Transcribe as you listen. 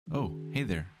Oh, hey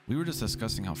there. We were just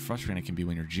discussing how frustrating it can be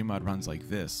when your GMod runs like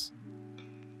this,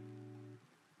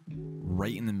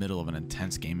 right in the middle of an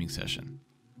intense gaming session.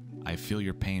 I feel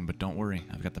your pain, but don't worry,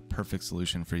 I've got the perfect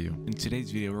solution for you. In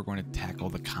today's video, we're going to tackle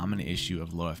the common issue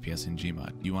of low FPS in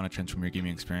GMod. You want to transform your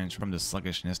gaming experience from the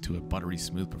sluggishness to a buttery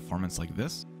smooth performance like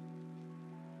this?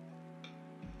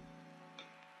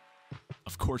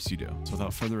 Of course you do. So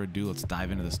without further ado, let's dive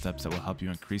into the steps that will help you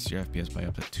increase your FPS by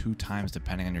up to 2 times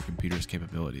depending on your computer's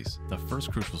capabilities. The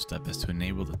first crucial step is to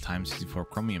enable the Time64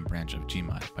 Chromium branch of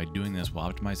GMod. By doing this, we'll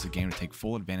optimize the game to take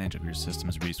full advantage of your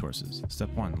system's resources. Step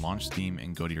 1. Launch Steam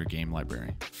and go to your game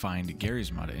library. Find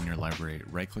Gary's Mod in your library,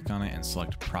 right-click on it and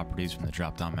select Properties from the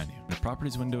drop-down menu. In the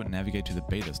Properties window, navigate to the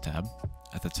Betas tab.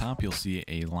 At the top, you'll see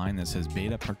a line that says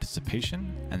Beta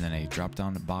Participation, and then a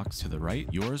drop-down box to the right.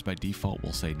 Yours, by default,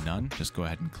 will say None. Just go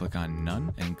ahead and click on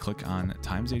None, and click on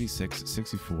x86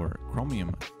 64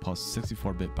 Chromium plus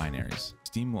 64-bit binaries.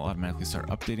 Steam will automatically start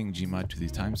updating GMod to the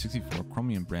Time64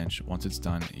 Chromium branch. Once it's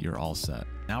done, you're all set.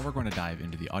 Now we're going to dive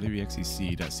into the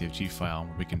autoexec.cfg file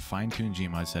where we can fine-tune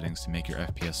GMod settings to make your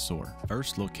FPS soar.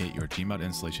 First, locate your GMod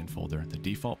installation folder. The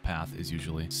default path is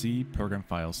usually C, Program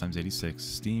Files, x86,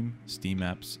 Steam, Steam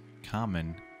Apps,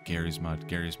 Common, Gary's Mod,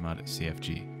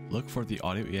 CFG. Look for the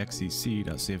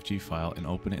autoexec.cfg file and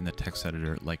open it in the text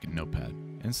editor like Notepad.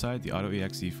 Inside the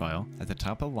autoexe file, at the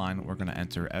top of the line, we're going to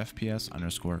enter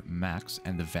FPS_max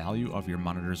and the value of your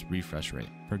monitor's refresh rate.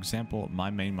 For example,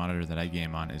 my main monitor that I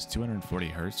game on is 240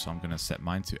 Hz, so I'm going to set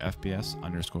mine to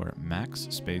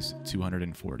FPS_max space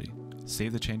 240.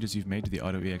 Save the changes you've made to the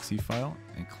autoexe file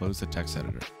and close the text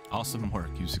editor. Awesome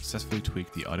work, you successfully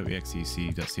tweaked the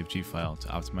autoexec.cfg file to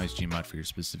optimize GMod for your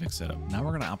specific setup. Now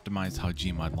we're going to optimize how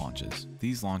GMod launches.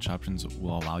 These launch options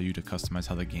will allow you to customize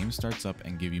how the game starts up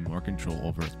and give you more control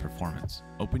over its performance.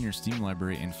 Open your Steam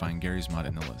library and find Gary's Mod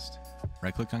in the list.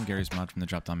 Right-click on Gary's Mod from the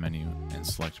drop-down menu and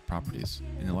select Properties.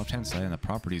 In the left-hand side in the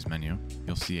Properties menu,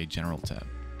 you'll see a General tab.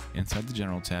 Inside the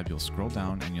General tab, you'll scroll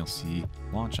down and you'll see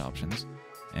Launch Options,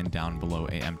 and down below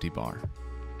a empty bar.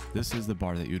 This is the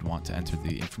bar that you'd want to enter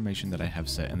the information that I have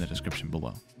set in the description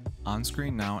below. On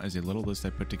screen now is a little list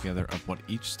I put together of what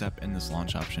each step in this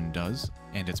launch option does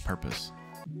and its purpose.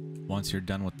 Once you're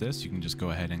done with this, you can just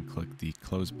go ahead and click the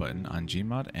close button on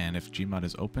GMod, and if GMod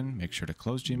is open, make sure to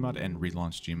close GMod and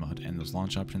relaunch GMod, and those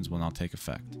launch options will now take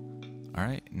effect.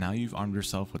 Alright, now you've armed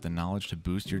yourself with the knowledge to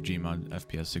boost your GMod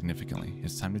FPS significantly.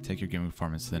 It's time to take your gaming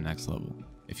performance to the next level.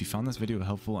 If you found this video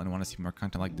helpful and want to see more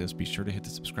content like this, be sure to hit the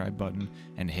subscribe button.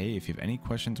 And hey, if you have any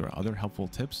questions or other helpful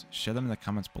tips, share them in the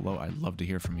comments below. I'd love to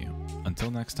hear from you.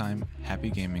 Until next time, happy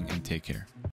gaming and take care.